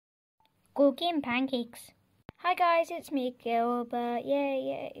Cooking pancakes. Hi guys, it's me Gilbert.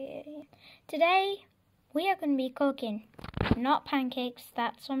 Yeah. Today we are going to be cooking, not pancakes.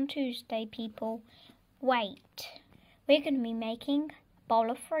 That's on Tuesday, people. Wait, we're going to be making a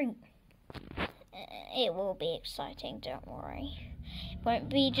bowl of fruit. It will be exciting, don't worry. It won't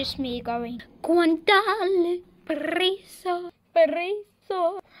be just me going quantale briso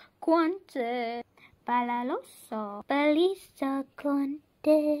quante palaloso beliso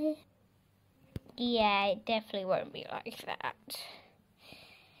conte. Yeah, it definitely won't be like that.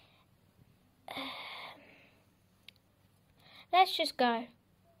 Let's just go.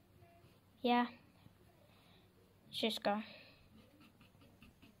 Yeah. Let's just go.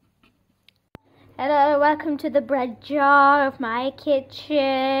 Hello, welcome to the bread jar of my kitchen.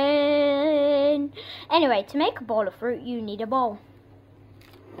 Anyway, to make a bowl of fruit, you need a bowl.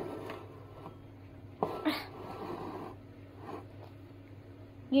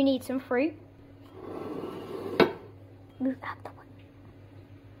 You need some fruit. Move out the way.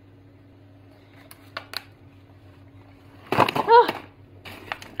 Oh.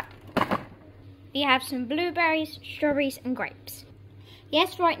 We have some blueberries, strawberries and grapes.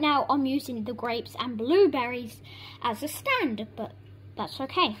 Yes, right now I'm using the grapes and blueberries as a stand, but that's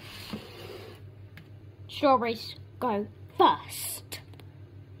okay. Strawberries go first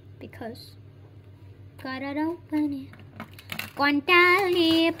because gotta open it.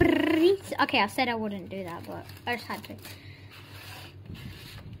 Okay, I said I wouldn't do that, but I just had to.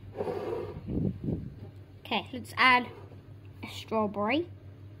 Okay, let's add a strawberry.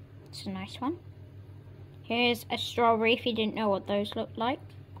 It's a nice one. Here's a strawberry if you didn't know what those look like.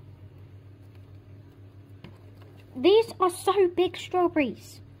 These are so big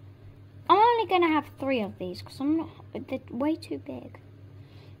strawberries. I'm only going to have 3 of these because they're way too big.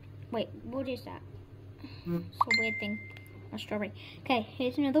 Wait, what is that? It's a weird thing. A strawberry. Okay,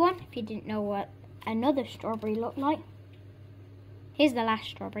 here's another one if you didn't know what another strawberry looked like. Here's the last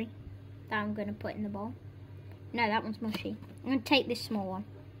strawberry that I'm going to put in the bowl. No, that one's mushy. I'm going to take this small one.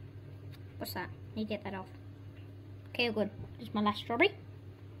 What's that? You get that off. Okay, good. This is my last strawberry.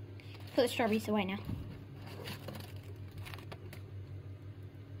 Put the strawberries away now.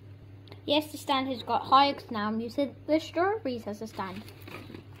 Yes, the stand has got higher because now I'm using the strawberries as a stand.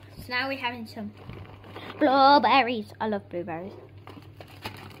 So now we're having some blueberries. I love blueberries.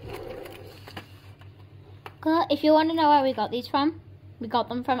 If you want to know where we got these from, we got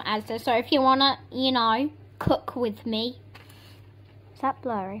them from Asda. So if you want to, you know, cook with me. Is that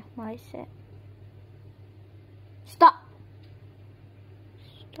blurry? Why is it? Stop!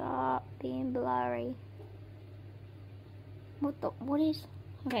 Stop being blurry. What is?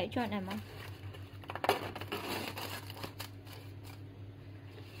 Okay, do you want no more?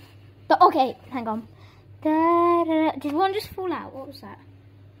 Okay, hang on. Did one just fall out? What was that?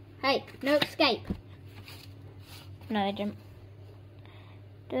 Hey, no escape. No, they didn't.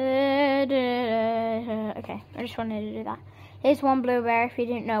 Okay, I just wanted to do that. Here's one blueberry if you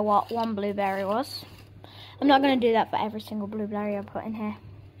didn't know what one blueberry was. I'm not going to do that for every single blueberry I put in here.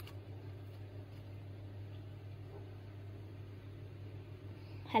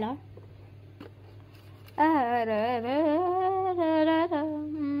 Hello?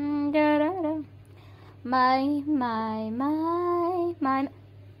 My.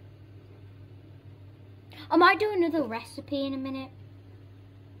 I might do another recipe in a minute.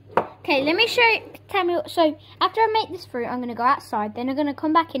 Okay, let me show you. So, after I make this fruit, I'm going to go outside. Then I'm going to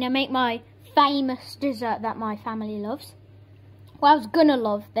come back in and make my famous dessert that my family loves. Well, I was going to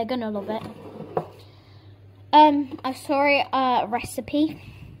love. They're going to love it. I saw a recipe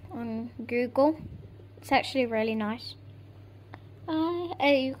on Google. It's actually really nice.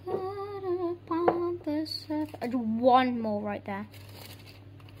 I do one more right there.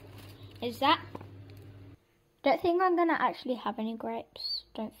 Is that? Don't think I'm gonna actually have any grapes.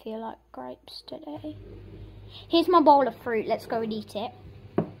 Don't feel like grapes today. Here's my bowl of fruit. Let's go and eat it.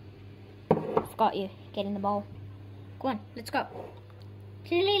 I've got you. Get in the bowl. Go on, let's go.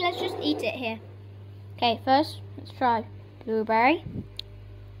 Clearly, let's just eat it here. Okay, first, let's try blueberry.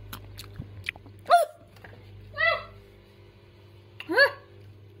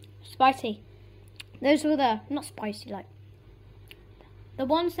 Spicy. Those were not spicy, like, the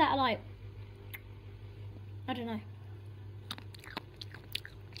ones that are like, I don't know.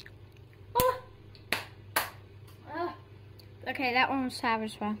 Okay, that one was sour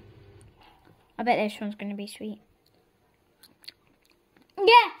as well. I bet this one's going to be sweet.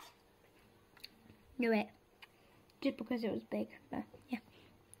 Yes! Knew it. Just because it was big, but yeah.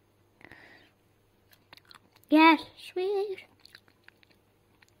 Yes, sweet.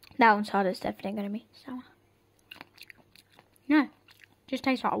 That one's hard. It's definitely going to be sour. No. Just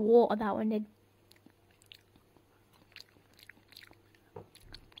tastes like water, that one did.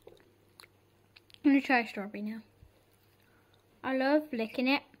 I'm going to try strawberry now. I love licking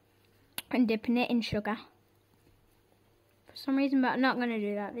it and dipping it in sugar. For some reason, but I'm not going to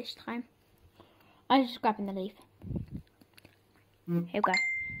do that this time. I'm just grabbing the leaf. Here we go.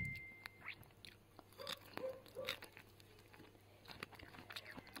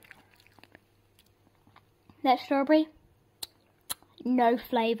 That strawberry, no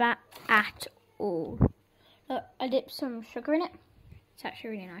flavour at all. Look, I dipped some sugar in it. It's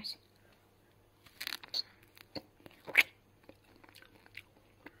actually really nice.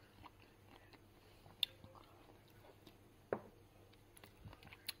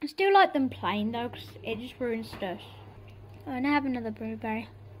 I still like them plain though, because it just ruins stuff. Oh, and I have another blueberry.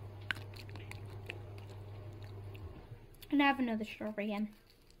 And I have another strawberry again.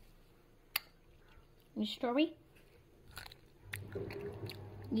 Strawberry.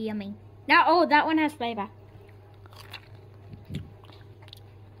 Yummy. Now, oh, that one has flavour.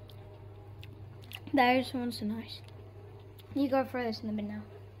 Those ones are nice. You go throw this in the bin now.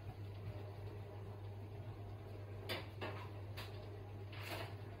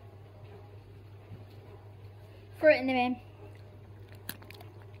 Throw it in the bin.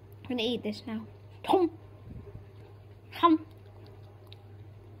 I'm gonna eat this now. Hum. Hum.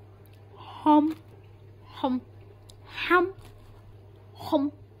 Hum. Hum. Hum.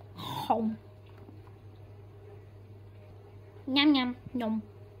 Hum. Hum. Yum yum yum.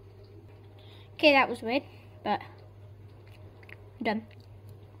 Okay, that was weird, but I'm done.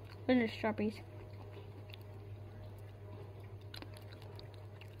 Those are strawberries.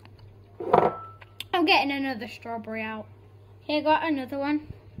 I'm getting another strawberry out. Here, I got another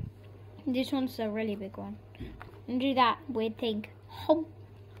one. This one's a really big one. And do that weird thing. Hum.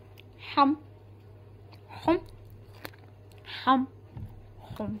 Hum. Hum. Hum.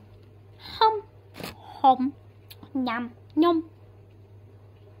 Hum. Hum. Hum. Yum. Yum.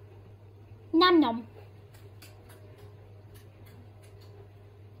 Nom nom.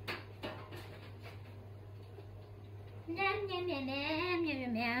 Nom nom nom nom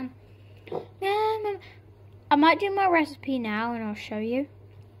nom nom. I might do my recipe now and I'll show you.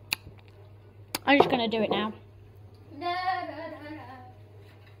 I'm just gonna do it now.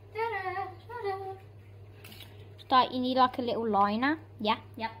 Start, you need like a little liner. Yeah,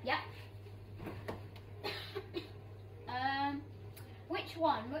 yep. Which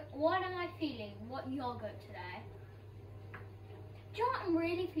one? What am I feeling? What yogurt today? Do you know what? I'm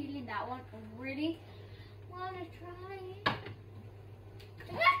really feeling that one. I really want to try it.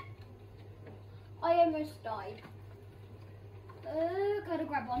 I almost died. Gotta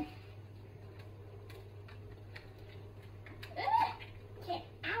grab one. Get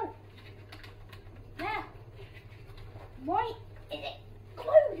out. There. Why is it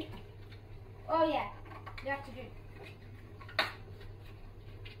glued? Oh yeah, you have to do.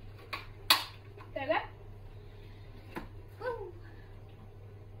 There we go. Woo.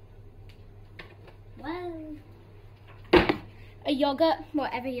 Wow. A yogurt,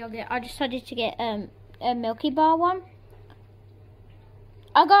 whatever yogurt. I decided to get a Milky Bar one.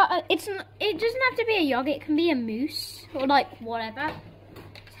 I got it doesn't have to be a yogurt. It can be a mousse or like whatever.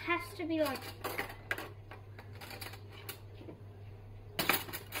 It has to be like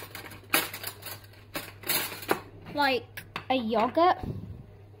a yogurt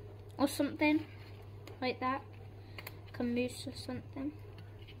or something like that. Like a mousse or something.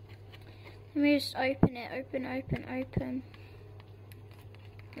 Let me just open it. Open.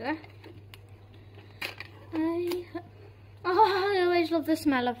 Yeah. Oh, I always love the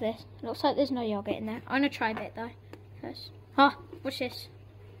smell of this. It looks like there's no yogurt in there. I'm gonna try a bit though first. Oh, what's this?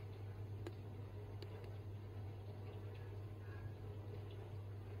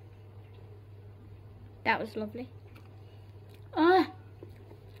 That was lovely. Ah,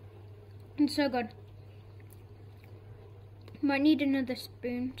 it's so good. Might need another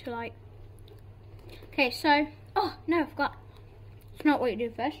spoon to like. Okay, so oh no, I forgot. It's not what you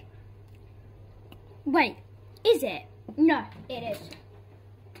do first. Wait, is it? No, it is.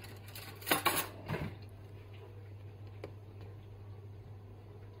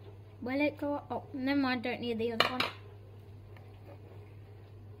 Will it go? Oh, never mind. Don't need the other one.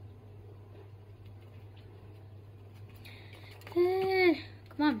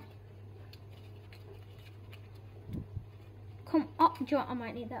 Come on. Come up. Do you know what? I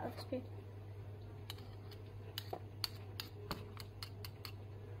might need that other spoon.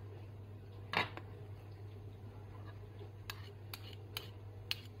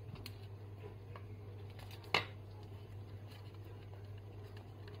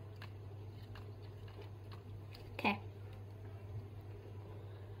 Okay.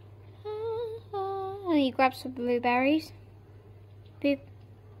 you grab some blueberries. Boop.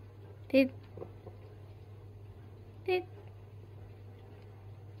 Boop. Boop.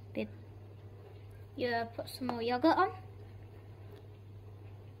 Boop. You put some more yogurt on.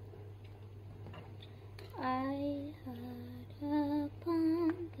 I heard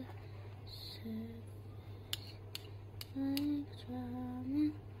upon the surface like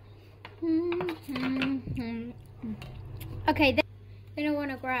drama. Okay, then I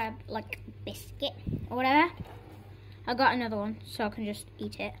want to grab like a biscuit or whatever. I got another one, so I can just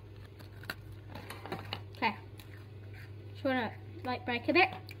eat it. Okay. Just want to like break a bit.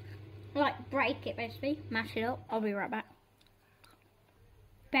 Like break it basically, mash it up. I'll be right back.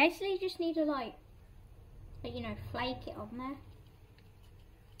 Basically, you just need to like, you know, flake it on there.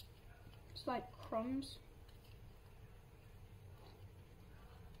 It's like crumbs.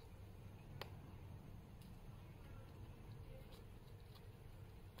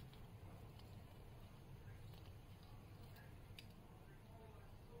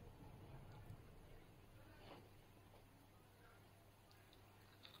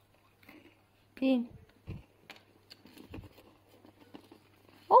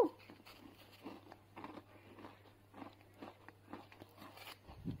 Oh!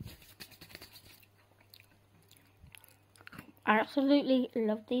 I absolutely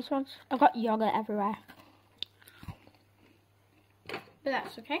love these ones. I've got yogurt everywhere. But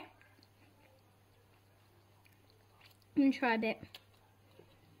that's okay. I'm gonna try a bit.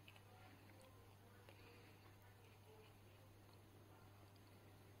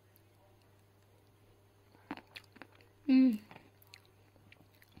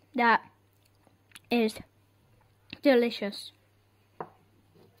 That is delicious.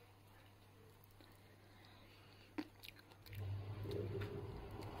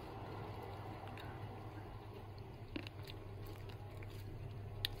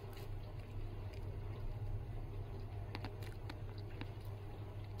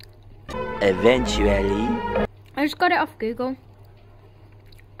 Eventually. I just got it off Google.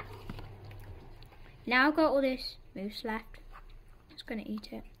 Now I've got all this mousse left. I'm just gonna eat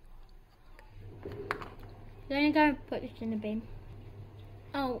it. I'm gonna go and put this in the bin.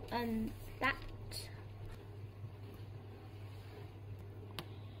 Oh, that.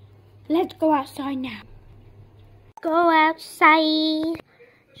 Let's go outside now. Go outside.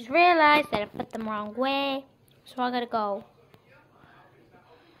 Just realised that I put them wrong way, so I gotta go.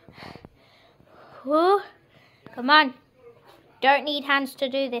 Whoa. Come on. Don't need hands to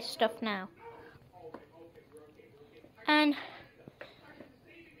do this stuff now. And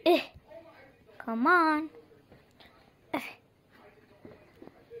come on.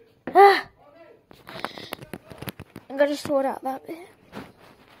 I'm gonna sort out that bit.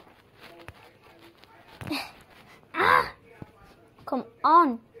 Come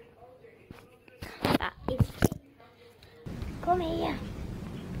on. That is. Come here.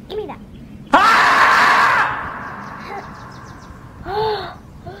 Give me that.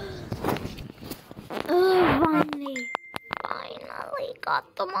 Finally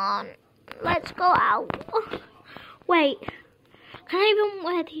got them on. Let's go out. Wait, can I even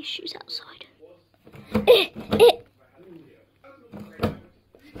wear these shoes outside?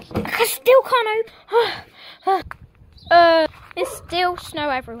 I still can't open. There's still snow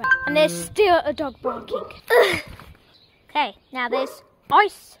everywhere, and there's still a dog barking. Okay, now there's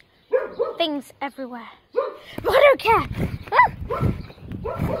ice things everywhere. I don't care.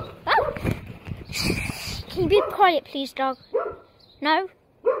 Oh. Can you be quiet, please, dog? No?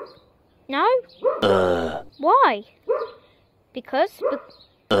 No? Why? Because?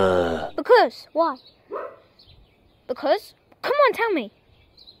 Because? Why? Because? Come on, tell me.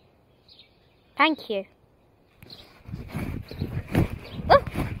 Thank you. Oh,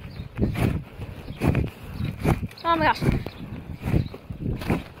 oh my gosh.